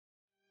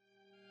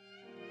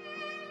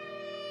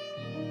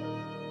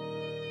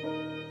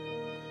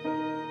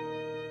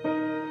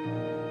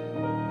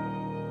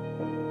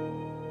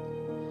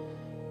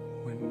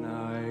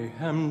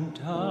am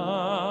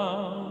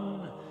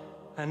down,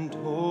 and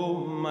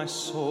oh, my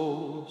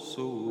soul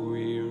so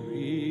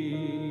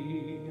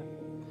weary.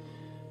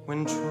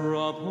 When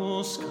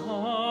troubles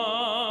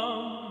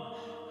come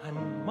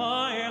and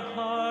my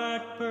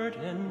heart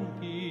burden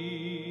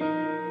be,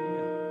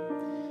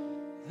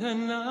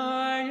 then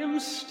I am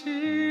still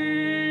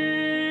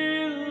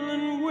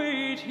and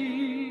wait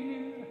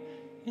here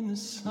in the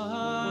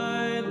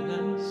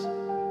silence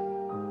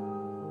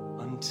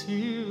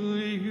until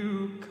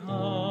you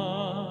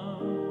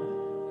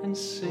come and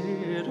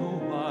sit a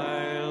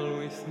while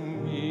with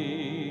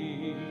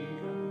me.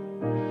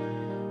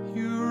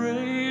 You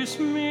raise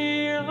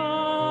me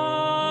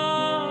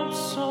up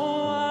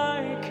so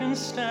I can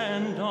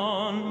stand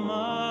on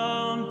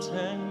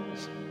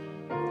mountains.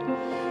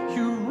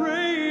 You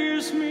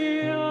raise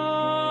me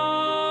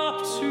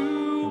up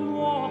to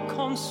walk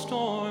on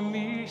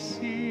stormy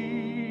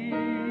seas.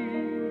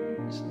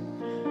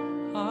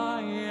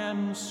 I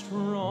am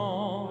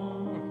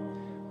strong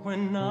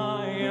when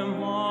I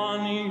am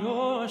on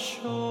your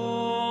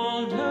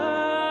shoulders.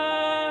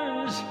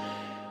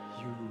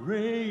 You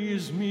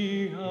raise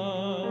me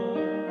up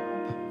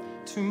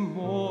to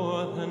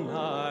more than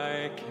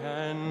I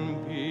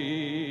can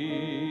be.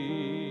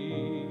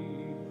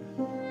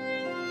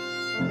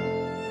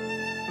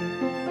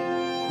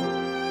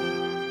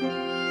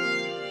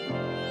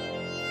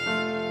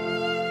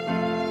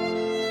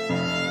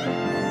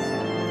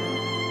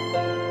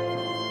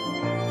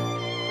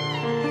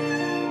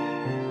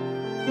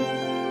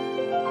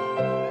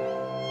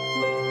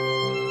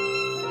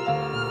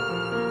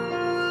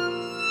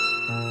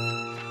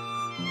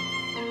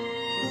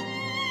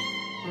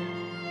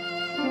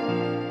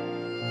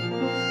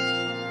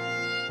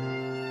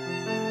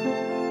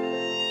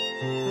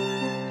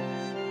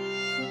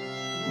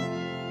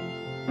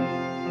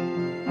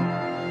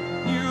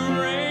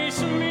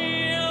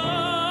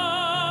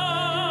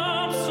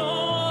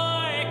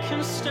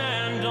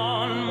 Stand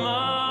on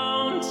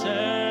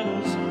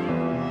mountains.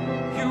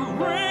 You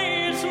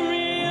raise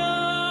me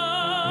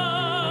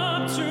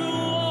up to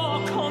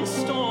walk on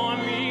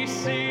stormy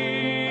seas.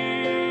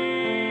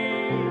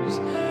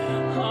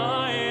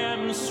 I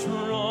am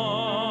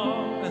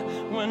strong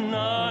when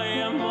I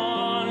am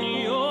on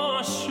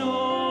your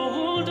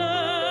shoulders.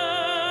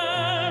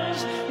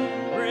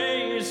 You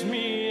raise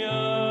me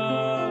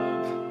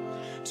up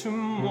to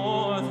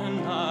more than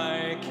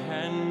I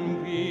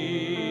can be.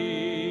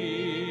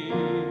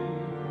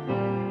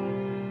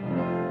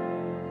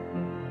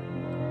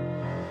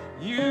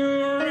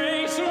 You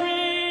raise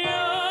me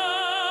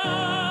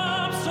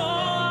up so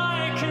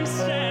I can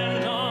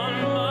stand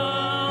on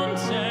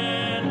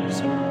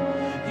mountains.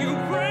 You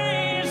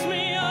raise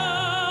me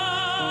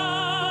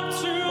up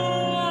to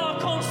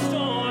walk on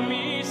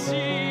stormy seas.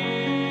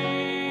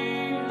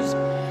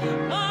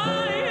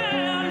 I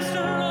am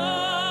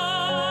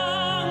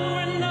strong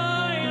when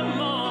I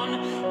am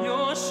on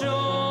your shoulders.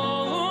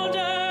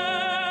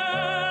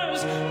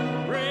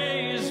 You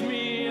raise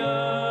me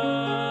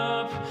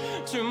up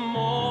to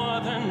more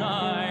than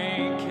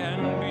I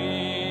can be.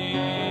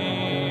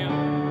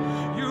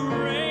 You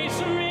raise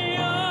me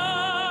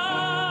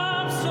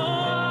up so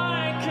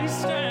I can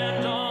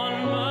stand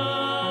on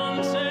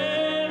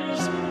mountains.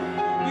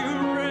 You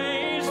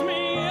raise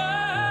me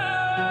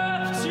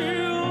up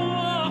to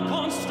walk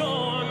on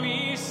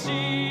stormy seas.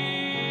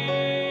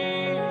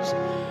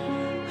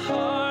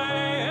 I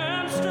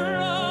am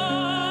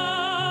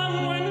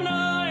strong when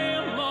I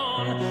am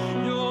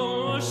on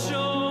your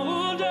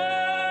shoulders.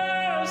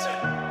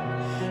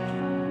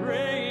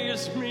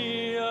 Raise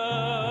me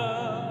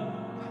up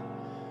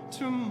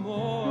to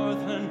more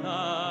than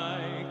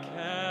I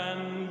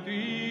can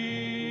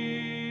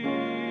be.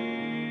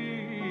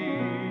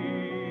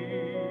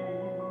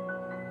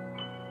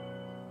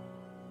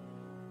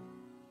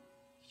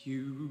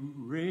 You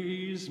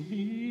raise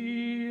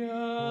me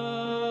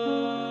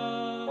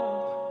up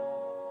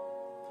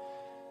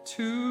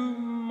to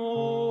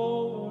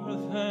more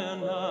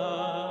than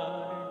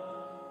I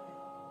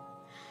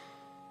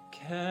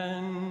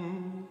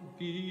can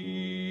be.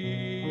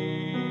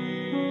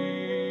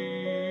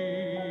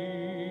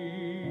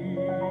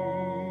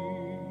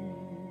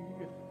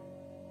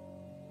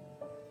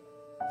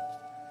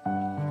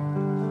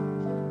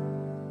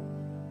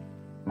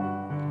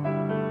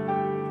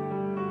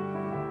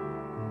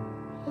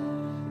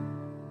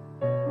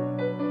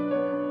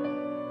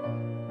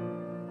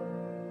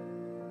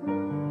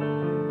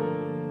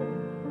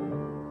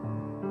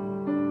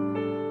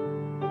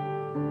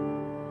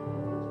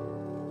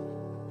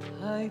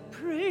 I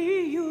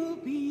pray you'll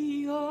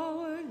be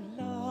our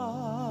light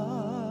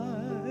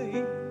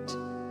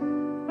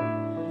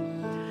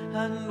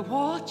and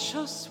watch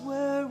us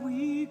where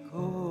we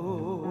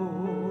go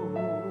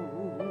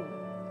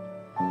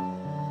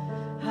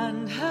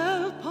and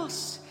help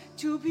us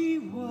to be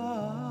wise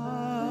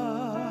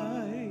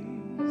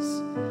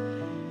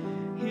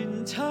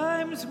in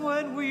times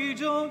when we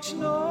don't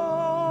know.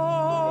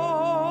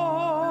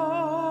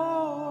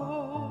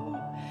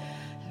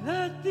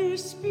 Let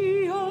this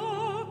be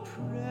our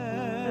prayer.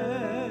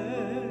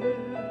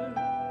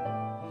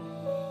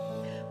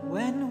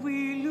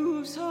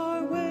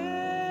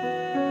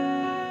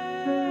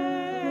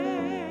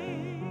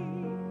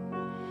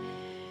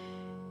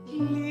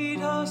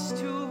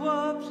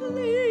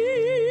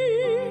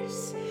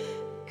 release.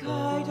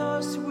 Guide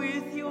us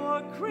with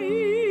your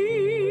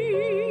grace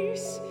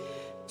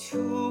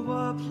to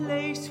a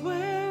place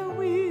where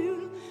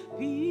we'll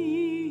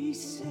be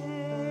safe.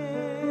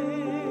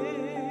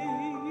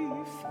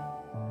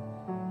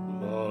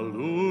 La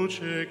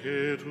luce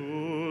che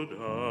tu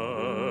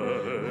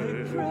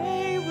dai,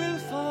 Pray we'll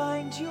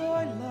find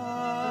your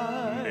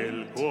light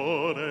nel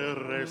cuore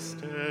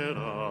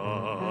resterà,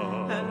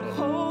 and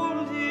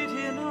hold it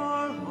in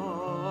our a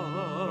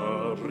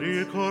heart.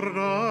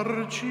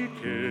 ricordarci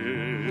che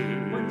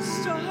When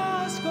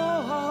stars go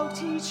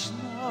out each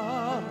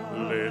night,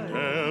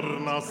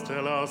 l'eterna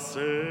stella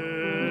sei.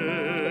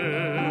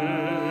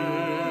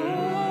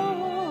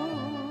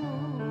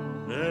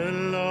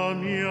 Nella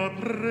mia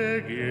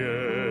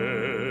preghiera,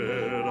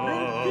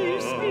 let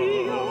this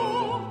be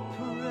your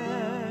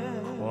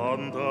prayer.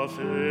 quanta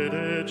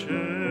fede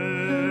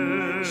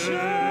c'è.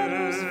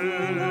 Shadows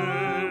fill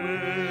our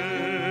way.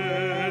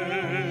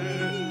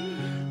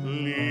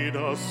 Lead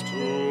us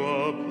to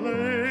a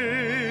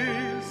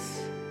place,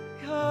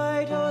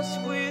 Guide us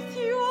with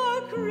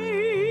your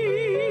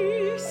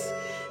grace.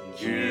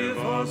 give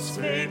us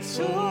faith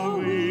so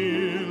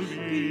we'll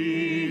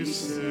be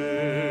safe.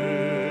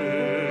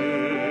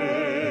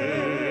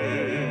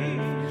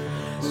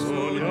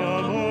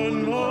 Sogniamo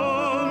un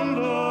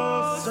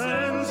mondo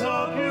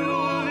senza più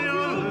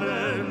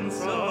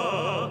violenza,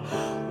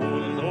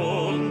 un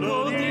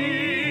mondo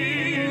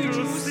di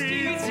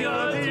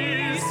giustizia,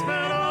 di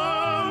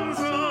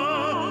speranza.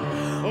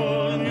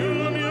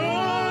 Ognuno di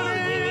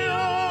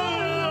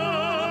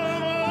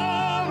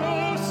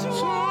amano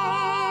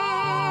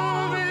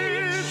suo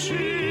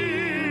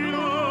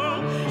vicino,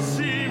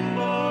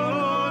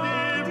 simbolo di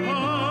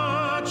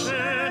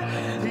pace,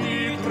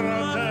 di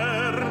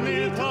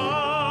fraternità.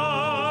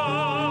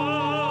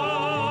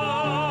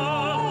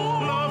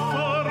 La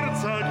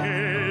forza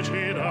che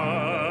ci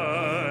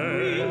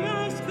dai, We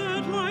ask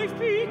that life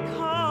be il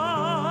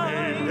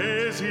kind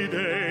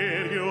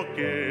desiderio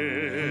che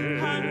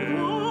and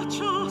watch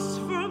us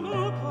from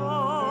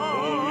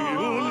above.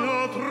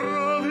 ognuno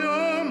trovi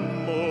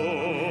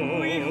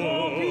We hope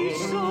amore each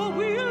soul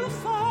will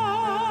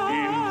find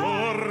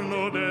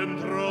intorno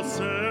dentro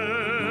sé.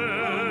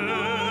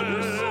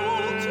 another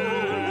soul to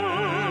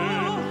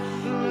love.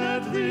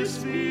 Let this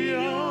be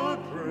our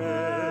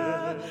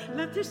prayer,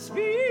 Let this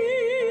be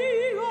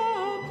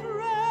our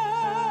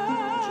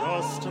prayer.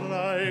 just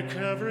like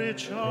every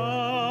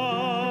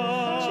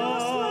child,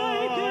 Just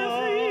like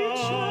every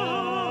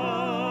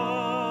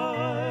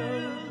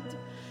child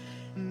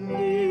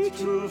need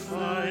to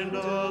find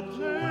a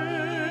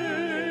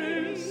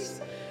place.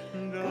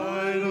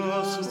 Guide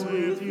us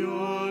with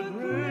your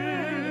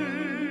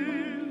grace.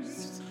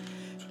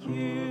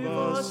 Give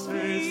us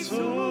faith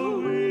so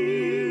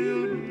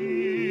we'll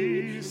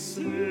be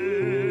safe.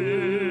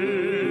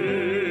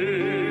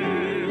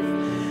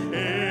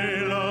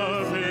 E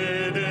la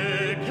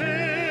fede che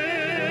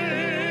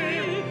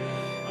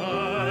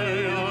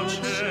hai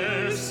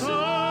acceso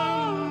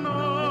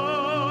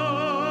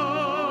noi,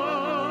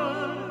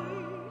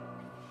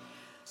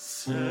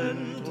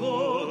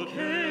 sento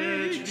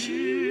che ci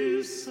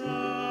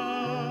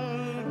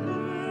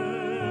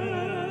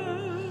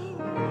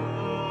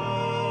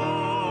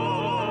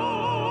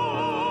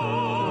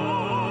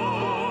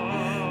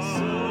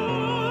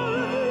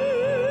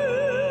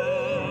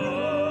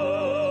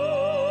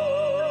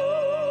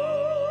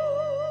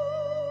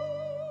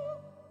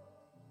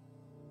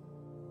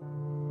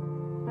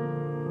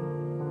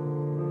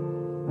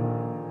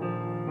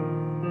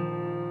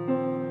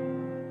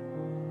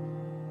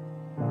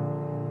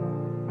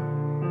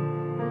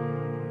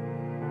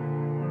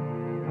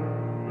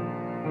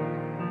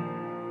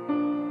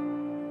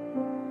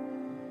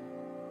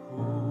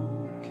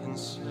Who can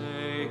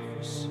say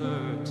for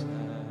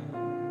certain?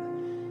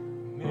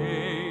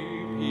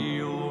 Maybe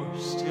you're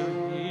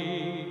still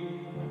here.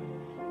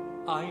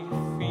 I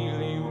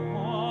feel you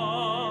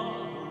all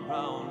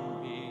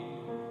around me.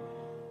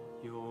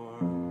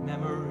 Your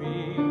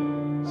memory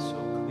so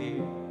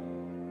clear.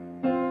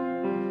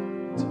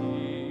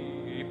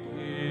 Deep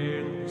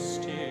in the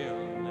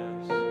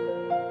stillness,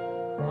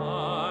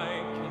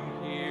 I can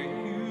hear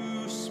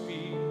you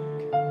speak.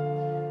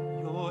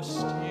 You're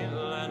still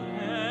an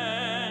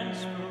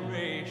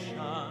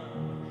inspiration.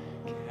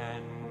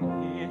 Can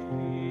it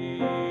be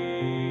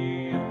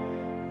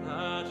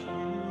that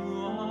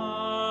you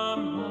are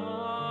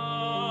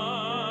mine?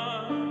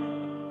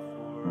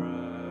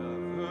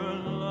 Forever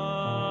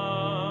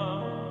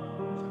love,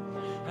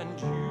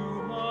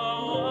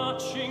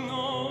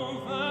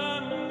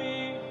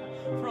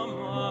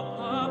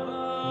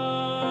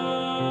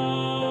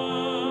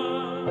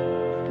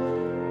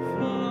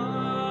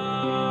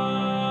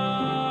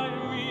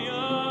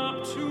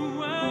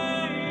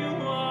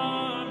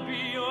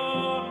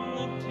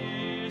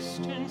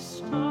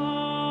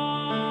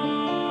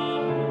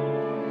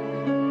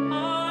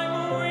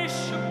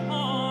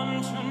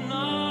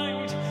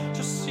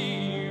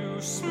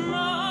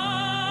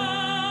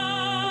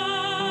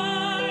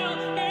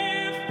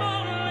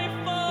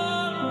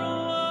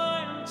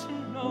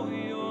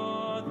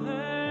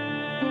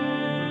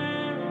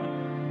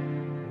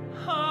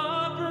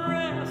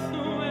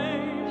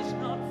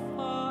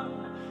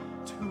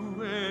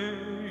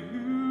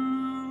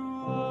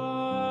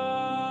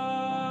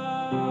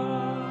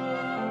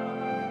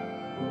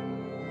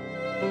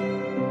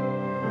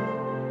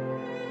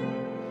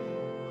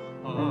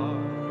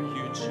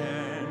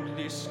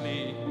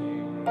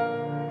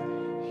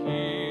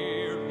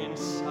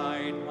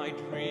 my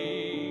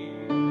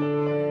dream,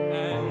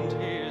 and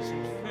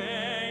isn't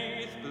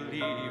faith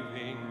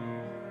believing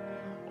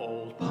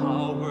all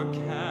power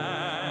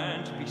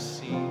can't be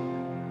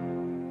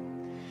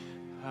seen?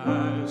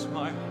 As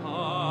my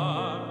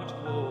heart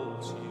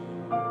holds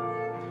you,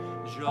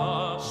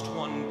 just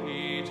one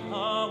beat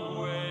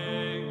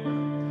away,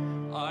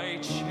 I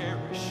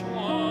cherish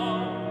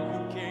all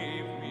you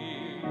gave me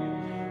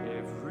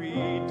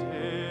every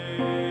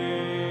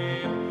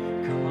day,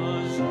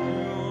 'cause you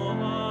are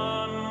my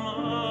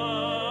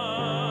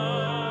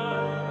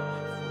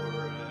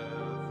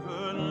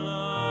forever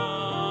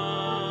love,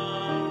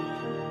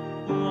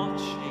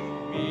 watching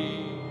me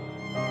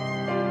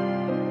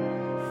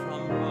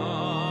from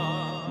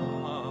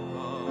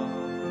above,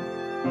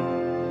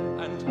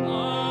 and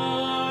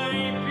I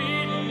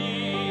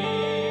believe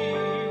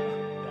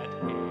that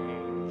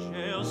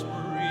angels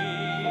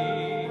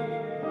breathe,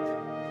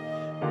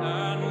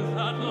 and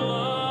that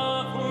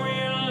love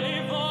will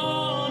live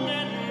on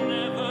and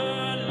never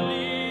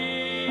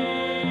leave.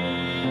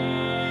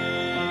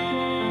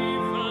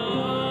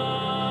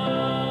 Fly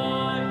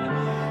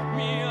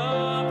me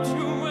up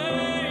to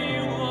where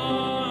you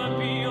are,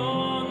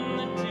 beyond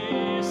the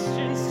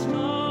distant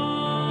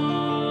star.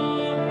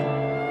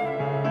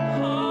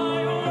 I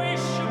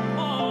wish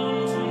upon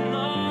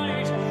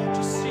tonight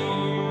to see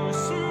you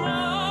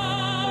smile,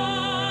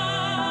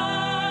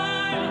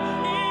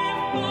 if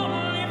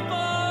only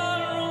for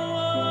a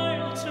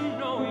while to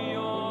know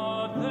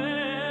you're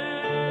there.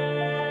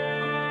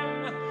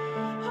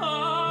 A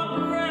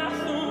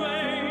breath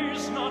away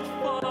is not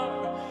far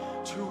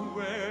to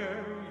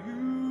where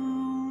you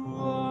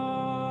are.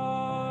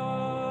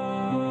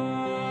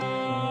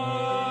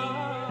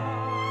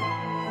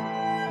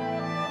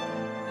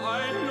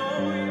 I know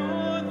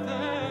you're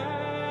there.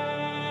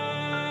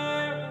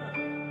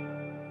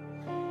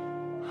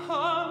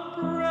 A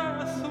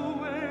breath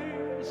away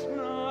is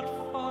not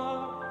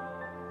far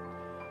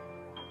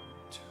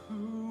to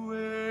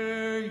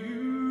where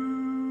you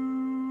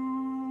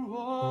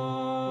are.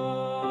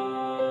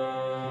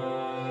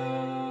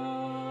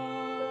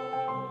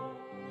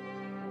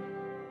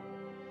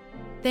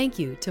 Thank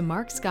you to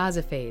Mark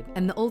Scozzafave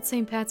and the Old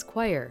St. Pat's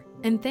Choir,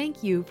 and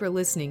thank you for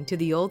listening to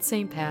the Old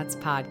St. Pat's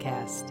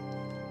Podcast.